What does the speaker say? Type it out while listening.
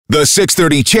The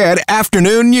 6:30 CHED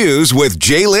Afternoon News with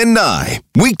Jaylen Nye.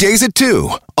 Weekdays at 2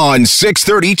 on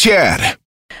 6:30 CHED.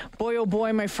 Boy, oh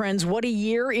boy, my friends, what a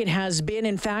year it has been.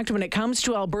 In fact, when it comes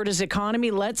to Alberta's economy,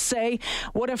 let's say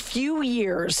what a few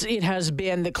years it has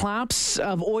been. The collapse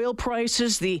of oil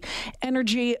prices, the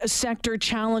energy sector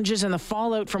challenges, and the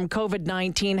fallout from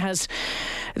COVID-19 has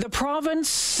the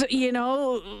province,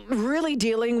 really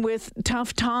dealing with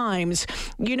tough times.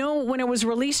 When it was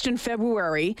released in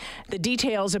February, the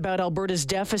details about Alberta's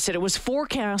deficit, it was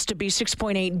forecast to be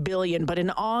 $6.8 billion. But in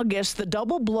August, the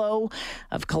double blow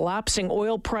of collapsing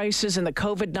oil prices and the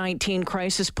COVID-19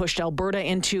 crisis pushed Alberta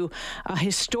into a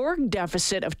historic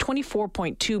deficit of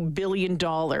 $24.2 billion.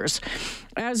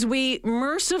 As we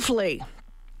mercifully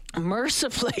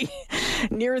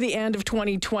near the end of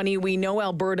 2020, we know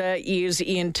Alberta is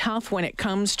in tough when it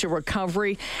comes to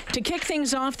recovery. To kick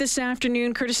things off this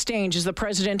afternoon, Curtis Stange is the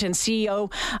president and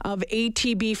CEO of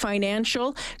ATB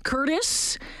Financial.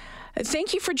 Curtis,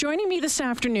 thank you for joining me this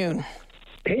afternoon.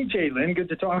 Hey, Jaylen, good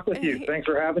to talk with you. Thanks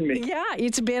for having me. Yeah,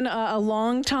 it's been a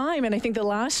long time, and I think the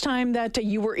last time that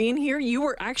you were in here,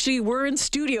 we're in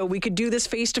studio. We could do this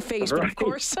face-to-face, right. But of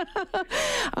course.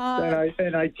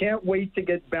 And I can't wait to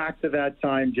get back to that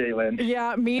time, Jaylen.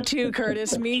 Yeah, me too,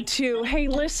 Curtis, me too. Hey,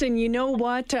 listen, you know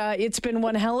what? It's been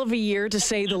one hell of a year, to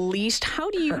say the least. How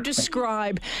do you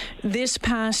describe this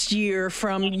past year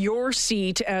from your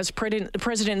seat as president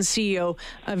and CEO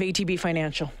of ATB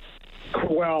Financial?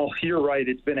 Well, you're right.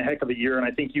 It's been a heck of a year, and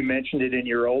I think you mentioned it in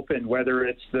your open, whether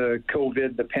it's the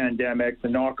COVID, the pandemic, the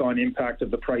knock-on impact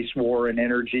of the price war and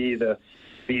energy, the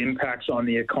impacts on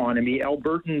the economy.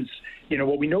 Albertans,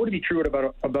 what we know to be true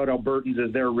about Albertans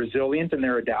is they're resilient and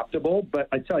they're adaptable. But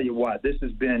I tell you what, this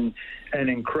has been an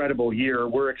incredible year.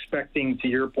 We're expecting, to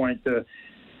your point, the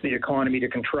economy to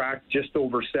contract just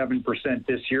over 7%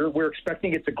 this year. We're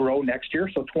expecting it to grow next year.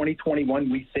 So 2021,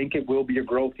 we think it will be a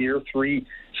growth year,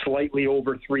 slightly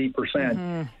over 3%.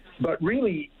 Mm-hmm. But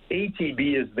really,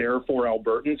 ATB is there for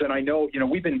Albertans. And I know,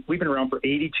 we've been around for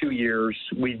 82 years.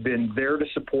 We've been there to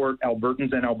support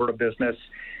Albertans and Alberta business.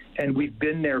 And we've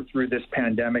been there through this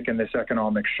pandemic and this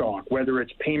economic shock, whether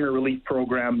it's payment relief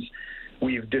programs.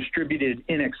 We've distributed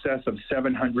in excess of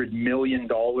 $700 million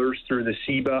through the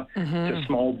CEBA to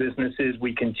small businesses.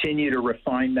 We continue to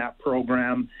refine that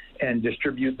program and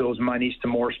distribute those monies to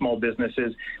more small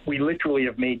businesses. We literally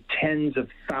have made tens of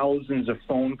thousands of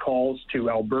phone calls to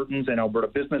Albertans and Alberta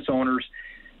business owners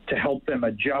to help them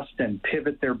adjust and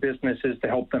pivot their businesses, to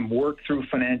help them work through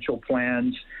financial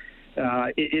plans.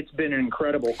 It's been an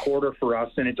incredible quarter for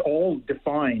us, and it's all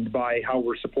defined by how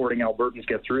we're supporting Albertans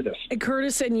get through this.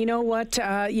 Curtis, and you know what?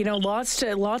 Lots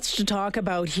to talk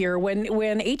about here. When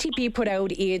ATB put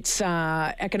out its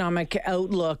economic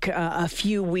outlook a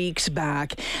few weeks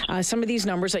back, some of these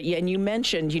numbers that you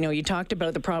mentioned, you talked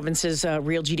about the province's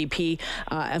real GDP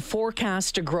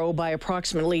forecast to grow by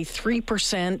approximately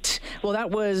 3%. Well,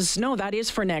 that is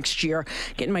for next year.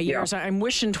 Getting my years. Yeah. I'm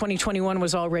wishing 2021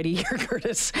 was already here,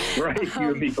 Curtis. Right, you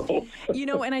and me both.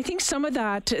 And I think some of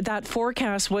that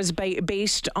forecast was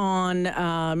based on,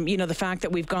 the fact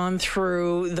that we've gone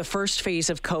through the first phase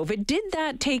of COVID. Did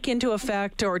that take into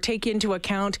effect or take into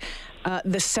account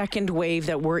the second wave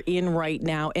that we're in right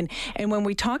now? And when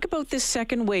we talk about this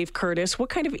second wave, Curtis, what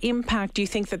kind of impact do you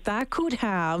think that could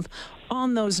have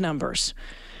on those numbers?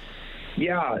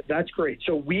 Yeah, that's great.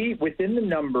 So within the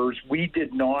numbers, we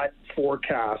did not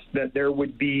forecast that there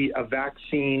would be a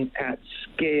vaccine at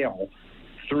scale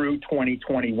through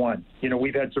 2021.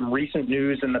 We've had some recent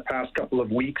news in the past couple of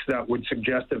weeks that would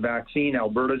suggest a vaccine.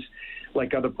 Alberta's,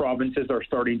 like other provinces, are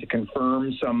starting to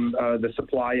confirm the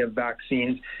supply of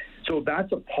vaccines. So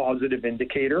that's a positive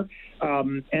indicator.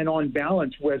 And on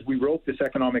balance, as we wrote this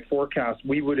economic forecast,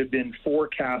 we would have been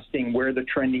forecasting where the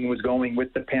trending was going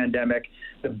with the pandemic,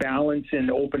 the balance in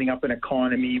opening up an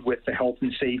economy with the health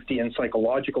and safety and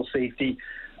psychological safety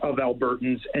of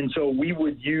Albertans. And so we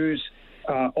would use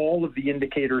all of the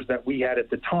indicators that we had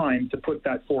at the time to put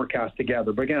that forecast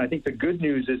together. But again, I think the good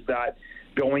news is that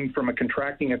going from a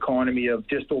contracting economy of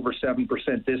just over 7%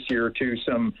 this year to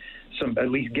some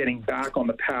at least getting back on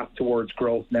the path towards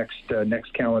growth next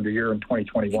calendar year in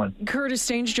 2021. Curtis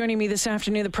Stange joining me this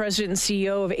afternoon, the president and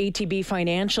CEO of ATB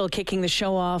Financial, kicking the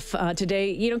show off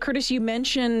today. Curtis, you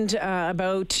mentioned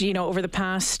about, over the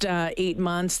past 8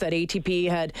 months that ATB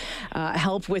had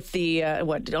helped with the,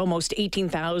 almost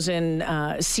 18,000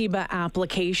 CEBA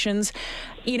applications.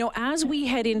 As we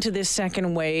head into this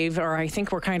second wave, or I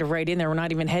think we're kind of right in there, we're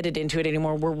not even headed into it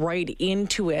anymore, we're right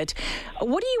into it.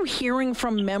 What are you hearing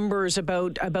from members members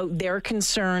about their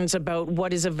concerns about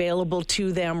what is available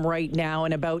to them right now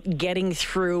and about getting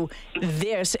through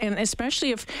this, and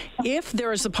especially if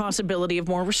there is the possibility of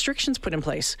more restrictions put in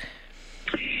place?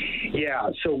 Yeah,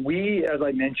 so we, as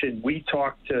I mentioned, we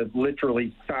talk to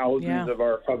literally thousands of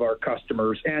our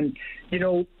customers, and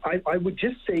I would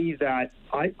just say that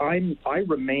I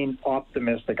remain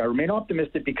optimistic. I remain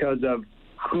optimistic because of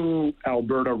who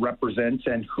Alberta represents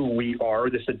and who we are,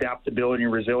 this adaptability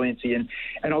and resiliency. And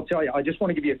I'll tell you, I just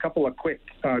want to give you a couple of quick,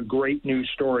 great news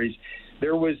stories.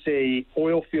 There was a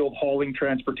oil field hauling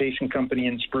transportation company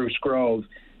in Spruce Grove,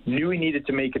 knew he needed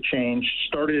to make a change,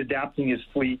 started adapting his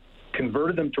fleet,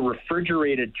 converted them to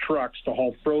refrigerated trucks to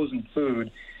haul frozen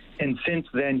food, and since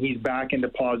then he's back into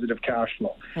positive cash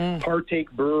flow.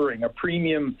 Partake Brewing, a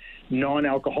premium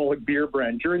non-alcoholic beer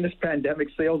brand, during this pandemic,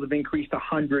 sales have increased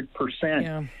 100%.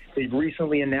 Yeah. They've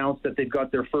recently announced that they've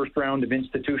got their first round of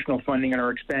institutional funding and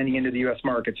are expanding into the U.S.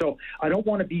 market. So I don't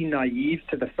want to be naive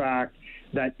to the fact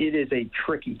that it is a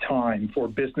tricky time for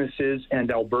businesses and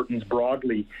Albertans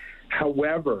broadly.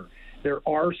 However, there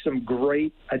are some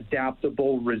great,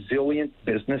 adaptable, resilient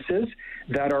businesses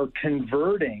that are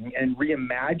converting and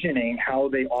reimagining how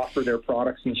they offer their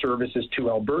products and services to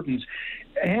Albertans.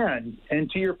 And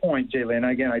to your point, Jaylen,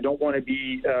 again, I don't want to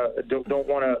be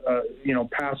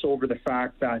pass over the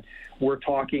fact that we're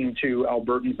talking to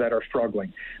Albertans that are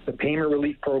struggling. The payment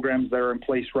relief programs that are in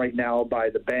place right now by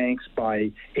the banks,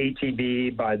 by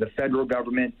ATB, by the federal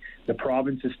government, the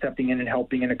province is stepping in and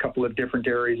helping in a couple of different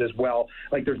areas as well.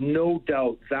 Like, there's no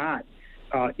doubt that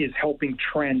is helping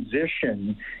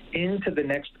transition into the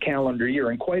next calendar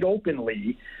year. And quite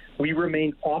openly, we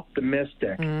remain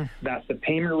optimistic that the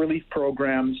payment relief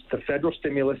programs, the federal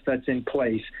stimulus that's in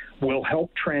place, will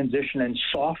help transition and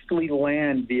softly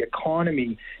land the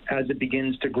economy as it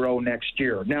begins to grow next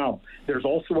year. Now, there's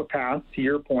also a path, to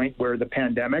your point, where the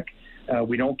pandemic,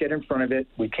 we don't get in front of it.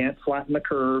 We can't flatten the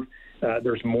curve.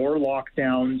 There's more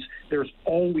lockdowns. There's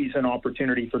always an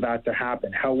opportunity for that to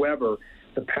happen. However,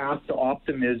 the path to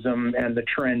optimism and the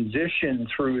transition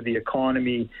through the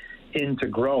economy into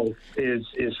growth is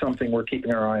something we're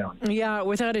keeping our eye on. Yeah,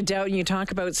 without a doubt. And you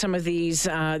talk about some of these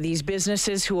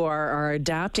businesses who are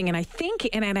adapting, and I think,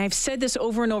 and I've said this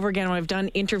over and over again when I've done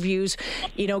interviews,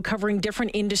 covering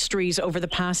different industries over the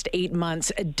past 8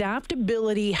 months.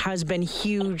 Adaptability has been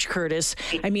huge, Curtis.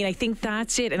 I mean, I think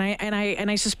that's it, and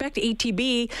I suspect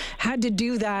ATB had to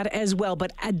do that as well.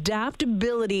 But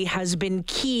adaptability has been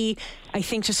key, I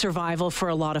think, to survival for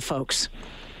a lot of folks.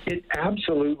 It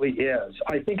absolutely is.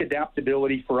 I think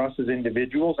adaptability for us as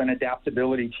individuals and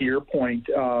adaptability, to your point,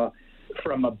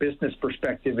 from a business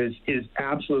perspective is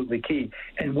absolutely key.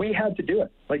 And we had to do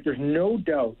it. Like, there's no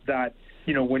doubt that,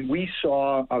 when we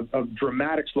saw a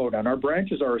dramatic slowdown, our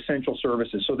branches are essential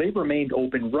services, so they've remained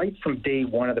open right from day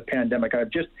one of the pandemic. I have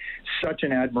just such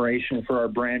an admiration for our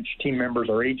branch team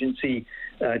members, our agency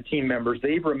team members.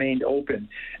 They've remained open.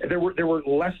 There were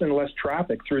less and less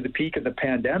traffic through the peak of the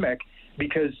pandemic,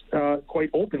 because quite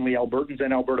openly, Albertans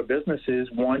and Alberta businesses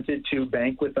wanted to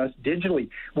bank with us digitally.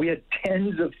 We had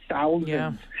tens of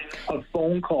thousands of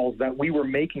phone calls that we were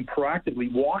making proactively,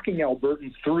 walking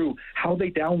Albertans through how they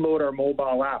download our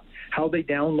mobile app, how they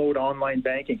download online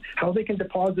banking, how they can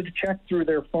deposit a check through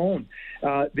their phone.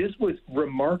 This was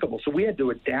remarkable. So we had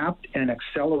to adapt and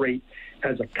accelerate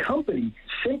as a company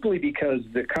simply because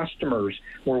the customers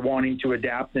were wanting to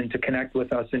adapt and to connect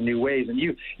with us in new ways. And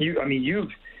you've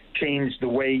changed the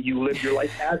way you live your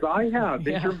life, as I have,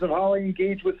 in terms of how I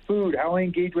engage with food, how I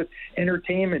engage with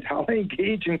entertainment, how I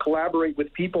engage and collaborate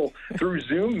with people through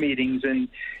Zoom meetings, and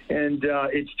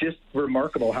it's just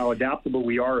remarkable how adaptable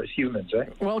we are as humans.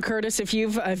 Well, Curtis, if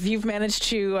you've managed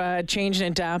to change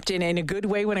and adapt in a good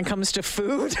way when it comes to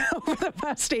food over the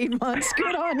past 8 months,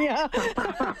 good on you.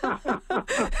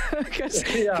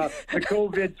 The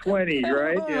COVID-20,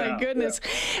 right? Oh my goodness!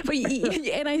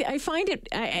 Yeah. But I find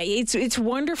it's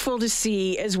wonderful to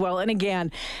see as well. And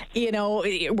again,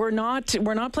 we're not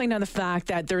playing on the fact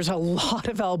that there's a lot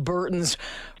of Albertans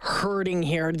hurting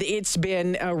here. It's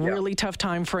been a really tough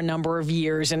time for a number of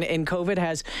years, and COVID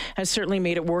has certainly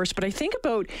made it worse. But I think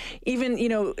about even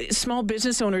small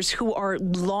business owners who are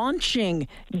launching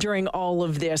during all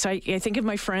of this. I think of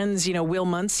my friends, Will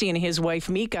Muncie and his wife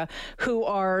Mika, who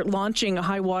are launching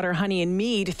High Water Honey and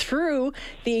Mead through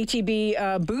the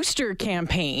ATB booster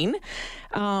campaign.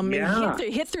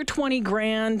 Hit their 20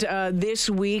 grand this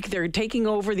week. They're taking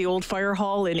over the old fire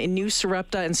hall in New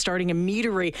Sarepta and starting a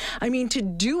meadery. I mean, to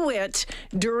do do it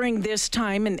during this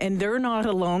time, and they're not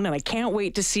alone, and I can't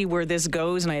wait to see where this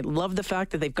goes, and I love the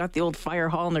fact that they've got the old fire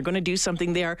hall, and they're going to do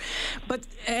something there. But,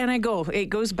 it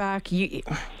goes back, we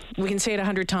can say it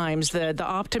 100 times, the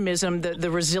optimism, the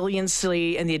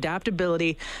resiliency, and the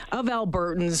adaptability of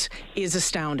Albertans is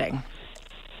astounding.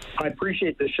 I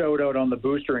appreciate the shout out on the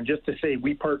booster, and just to say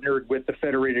we partnered with the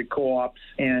Federated Co-ops,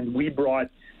 and we brought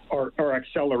our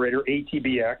accelerator,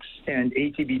 ATBX, and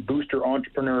ATB booster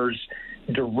entrepreneurs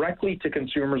directly to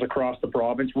consumers across the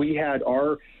province. We had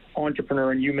our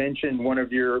entrepreneur, and you mentioned one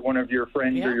of your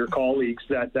friends or your colleagues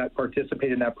that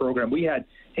participated in that program. We had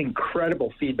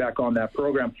incredible feedback on that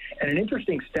program. And an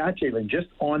interesting stat, Jalen, just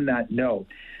on that note,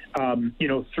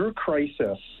 through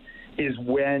crisis is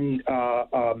when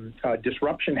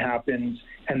disruption happens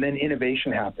and then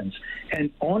innovation happens. And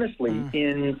honestly,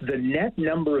 in the net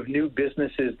number of new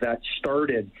businesses that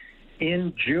started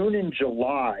in June and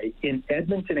July in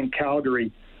Edmonton and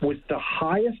Calgary was the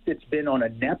highest it's been on a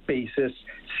net basis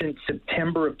since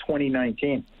September of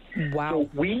 2019. Wow. So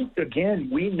we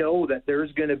know that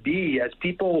there's going to be, as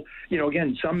people,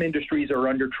 some industries are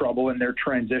under trouble and they're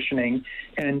transitioning,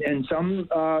 and some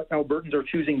Albertans are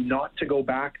choosing not to go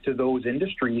back to those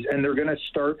industries, and they're going to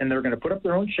start and they're going to put up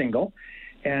their own shingle,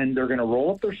 and they're going to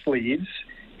roll up their sleeves,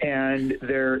 and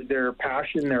their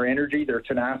passion, their energy, their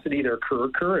tenacity, their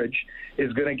courage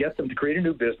is going to get them to create a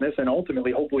new business and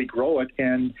ultimately, hopefully, grow it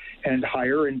and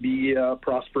hire and be a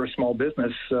prosperous small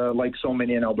business like so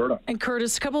many in Alberta. And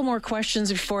Curtis, a couple more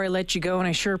questions before I let you go, and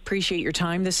I sure appreciate your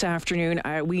time this afternoon.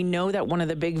 We know that one of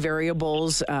the big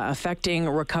variables affecting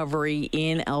recovery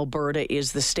in Alberta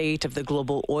is the state of the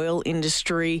global oil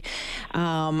industry.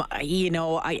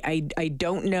 I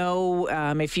don't know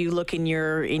if you look in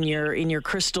your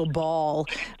crystal ball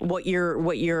what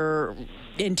you're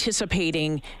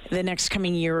anticipating the next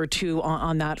coming year or two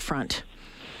on that front.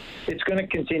 It's going to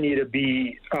continue to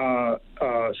be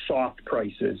soft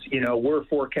prices. We're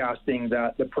forecasting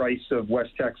that the price of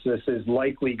West Texas is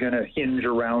likely going to hinge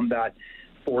around that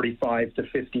 $45 to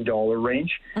 $50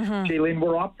 range. Jaylene,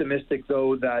 we're optimistic,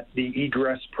 though, that the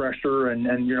egress pressure and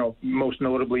most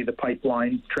notably the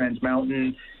pipeline Trans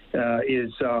Mountain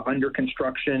is under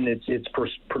construction. It's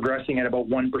progressing at about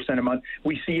 1% a month.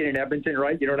 We see it in Edmonton,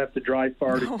 right? You don't have to drive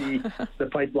far to see the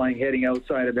pipeline heading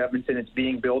outside of Edmonton. It's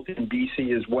being built in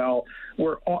BC as well.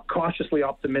 We're cautiously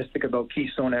optimistic about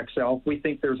Keystone XL. We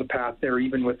think there's a path there,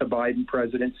 even with the Biden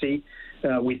presidency.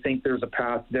 We think there's a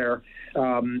path there.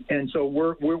 And so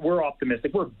we're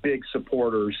optimistic. We're big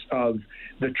supporters of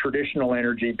the traditional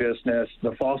energy business,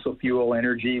 the fossil fuel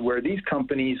energy, where these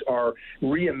companies are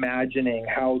reimagining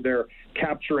how they're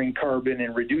capturing carbon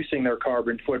and reducing their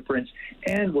carbon footprints.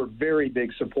 And we're very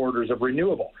big supporters of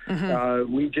renewable.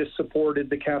 We just supported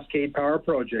the Cascade Power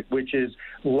Project, which is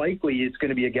likely it's going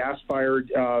to be a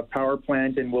gas-fired power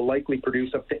plant and will likely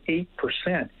produce up to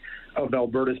 8% of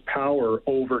Alberta's power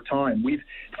over time. We've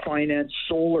financed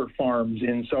solar farms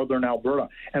in southern Alberta.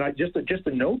 And just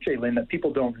a note, Jaylin, that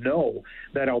people don't know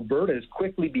that Alberta is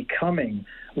quickly becoming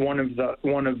one of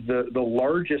the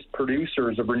largest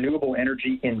producers of renewable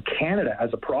energy in Canada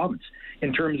as a province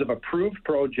in terms of approved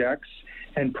projects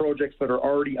and projects that are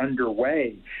already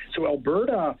underway. So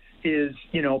Alberta is,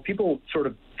 people sort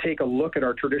of take a look at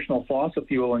our traditional fossil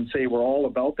fuel and say we're all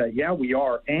about that. Yeah, we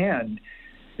are. And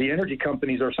the energy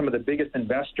companies are some of the biggest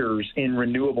investors in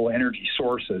renewable energy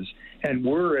sources, and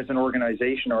we're, as an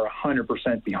organization, are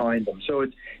 100% behind them. So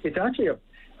it's actually a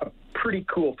pretty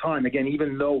cool time. Again,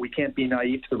 even though we can't be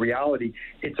naive to the reality,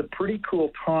 it's a pretty cool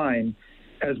time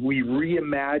as we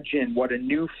reimagine what a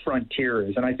new frontier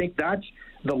is. And I think that's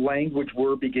the language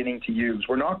we're beginning to use.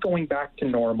 We're not going back to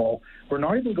normal. We're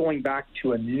not even going back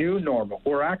to a new normal.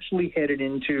 We're actually headed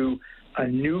into a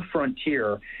new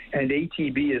frontier, and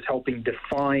ATB is helping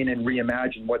define and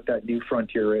reimagine what that new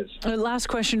frontier is. Last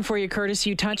question for you, Curtis.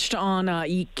 You touched on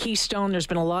Keystone. There's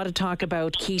been a lot of talk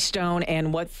about Keystone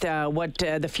and what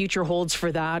the future holds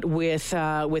for that with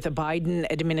a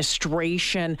Biden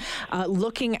administration.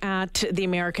 Looking at the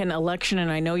American election,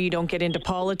 and I know you don't get into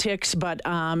politics, but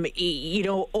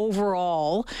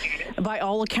overall, by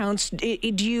all accounts, do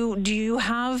you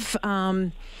have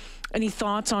any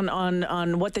thoughts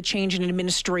on what the change in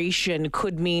administration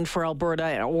could mean for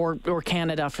Alberta or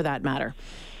Canada, for that matter?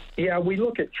 Yeah, we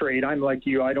look at trade. I'm like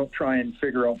you. I don't try and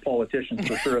figure out politicians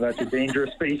for sure. That's a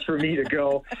dangerous space for me to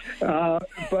go.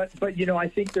 But I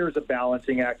think there's a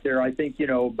balancing act there. I think,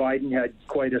 Biden had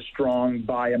quite a strong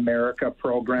Buy America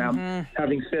program. Mm-hmm.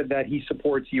 Having said that, he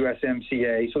supports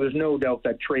USMCA. So there's no doubt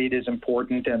that trade is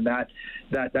important, and that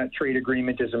trade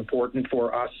agreement is important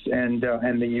for us and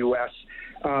the U.S.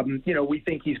 We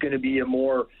think he's going to be a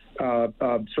more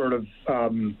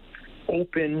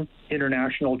open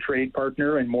international trade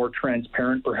partner and more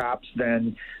transparent perhaps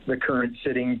than the current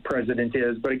sitting president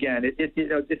is. But again,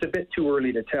 it's a bit too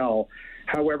early to tell.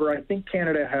 However, I think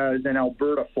Canada has, and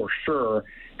Alberta for sure,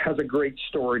 has a great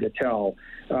story to tell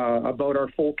about our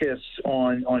focus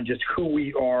on just who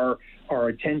we are, our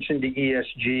attention to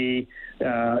ESG,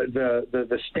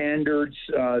 the standards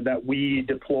that we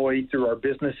deploy through our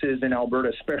businesses in Alberta,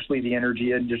 especially the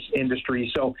energy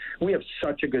industry. So we have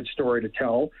such a good story to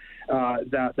tell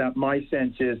that my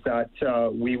sense is that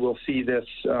we will see this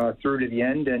through to the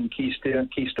end, and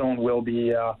Keystone will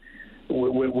be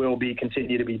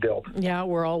continue to be built. Yeah,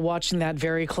 we're all watching that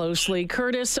very closely.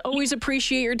 Curtis, always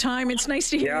appreciate your time. It's nice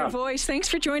to hear your voice. Thanks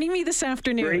for joining me this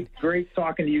afternoon. Great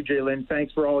talking to you, Jaylin.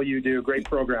 Thanks for all you do. Great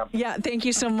program. Yeah, thank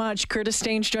you so much. Curtis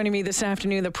Stange joining me this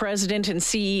afternoon, the president and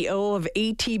CEO of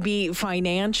ATB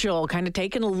Financial, kind of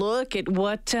taking a look at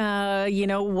what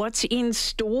what's in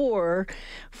store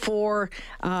for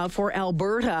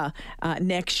Alberta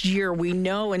next year. We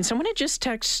know, and someone had just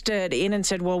texted in and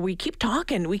said, well, we keep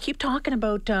talking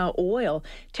about oil.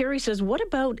 Terry says, what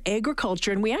about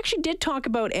agriculture? And we actually did talk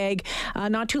about ag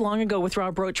not too long ago with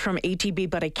Rob Roach from ATB,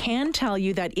 but I can tell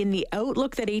you that in the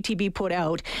outlook that ATB put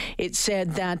out, it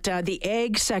said that the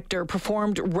ag sector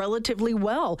performed relatively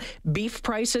well. Beef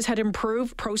prices had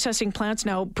improved, processing plants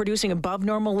now producing above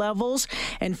normal levels,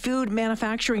 and food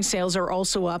manufacturing sales are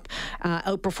also up,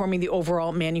 outperforming the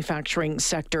overall manufacturing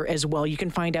sector as well. You can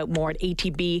find out more at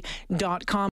atb.com.